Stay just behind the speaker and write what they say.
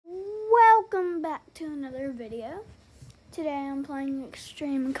back to another video. Today I'm playing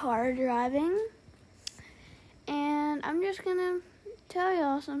extreme car driving, and I'm just gonna tell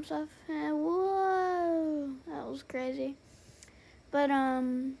y'all some stuff. Whoa, that was crazy. But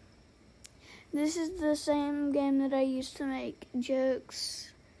this is the same game that I used to make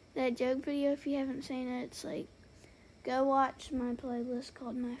jokes. That joke video, if you haven't seen it, it's like, go watch my playlist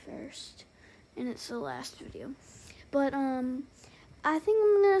called My First, and it's the last video. But I think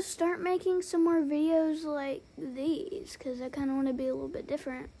I'm going to start making some more videos like these, because I kind of want to be a little bit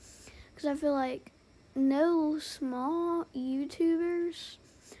different. Because I feel like no small YouTubers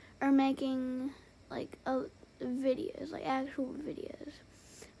are making like videos, like actual videos.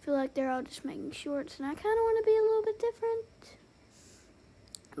 I feel like they're all just making shorts, and I kind of want to be a little bit different.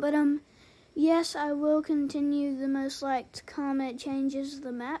 But yes, I will continue the most liked comment changes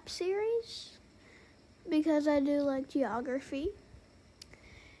the map series, because I do like geography.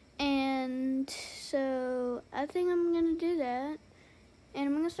 And so I think I'm going to do that. And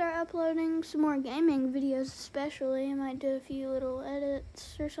I'm going to start uploading some more gaming videos especially. I might do a few little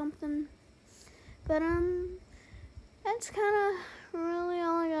edits or something. But that's kind of really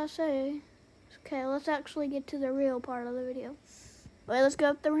all I got to say. Okay, let's actually get to the real part of the video. Wait, let's go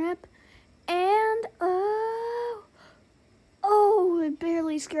up the ramp. And oh, it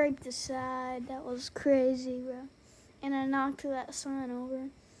barely scraped the side. That was crazy, bro. And I knocked that sign over.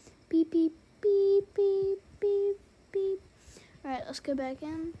 Beep, beep, beep, beep, beep, beep. Alright, let's go back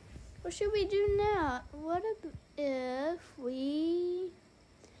in. What should we do now? What if we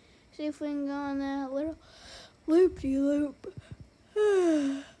see if we can go on that little loop-de-loop.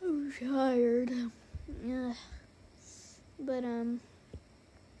 I'm tired. Yeah. But,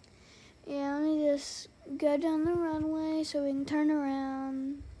 yeah, let me just go down the runway so we can turn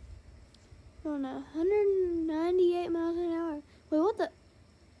around. Going 198 miles an hour. Wait, what the?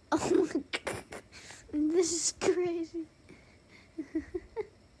 Oh my God. This is crazy.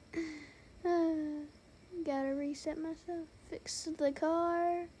 Gotta reset myself. Fix the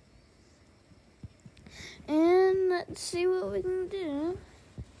car. And let's see what we can do.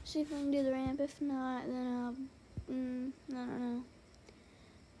 See if we can do the ramp. If not, then I'll, I don't know.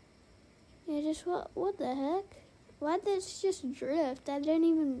 Yeah, just what the heck? Why'd this just drift? I didn't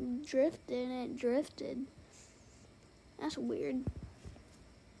even drift it, and it drifted. That's weird.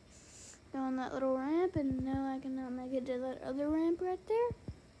 Go on that little ramp, and no, I cannot make it to that other ramp right there.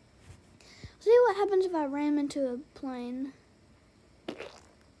 See what happens if I ram into a plane.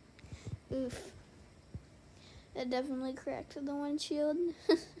 Oof. That definitely cracked the windshield.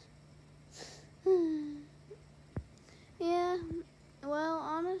 Yeah, well,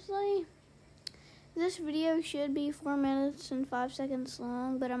 honestly, this video should be 4 minutes and 5 seconds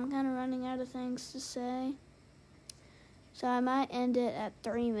long, but I'm kind of running out of things to say. So I might end it at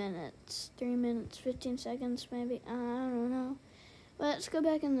 3 minutes. 3 minutes, 15 seconds maybe. I don't know. Let's go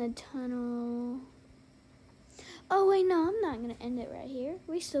back in the tunnel. Oh, wait, no, I'm not going to end it right here.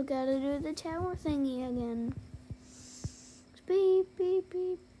 We still got to do the tower thingy again. Beep, beep,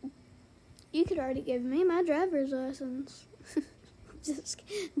 beep. You could already give me my driver's license. Just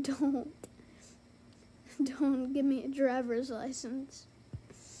don't give me a driver's license.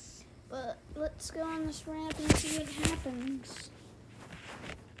 But let's go on this ramp and see what happens.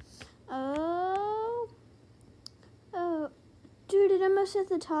 Oh, dude, it almost hit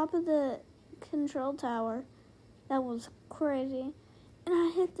the top of the control tower. That was crazy. And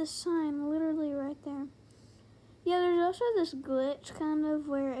I hit the sign literally right there. Yeah, there's also this glitch kind of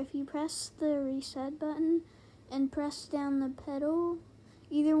where if you press the reset button and press down the pedal,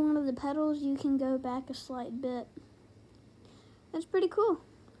 either one of the pedals, you can go back a slight bit. That's pretty cool.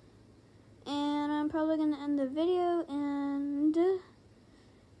 And I'm probably going to end the video in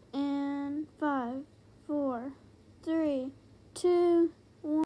 5, 4, 3, 2,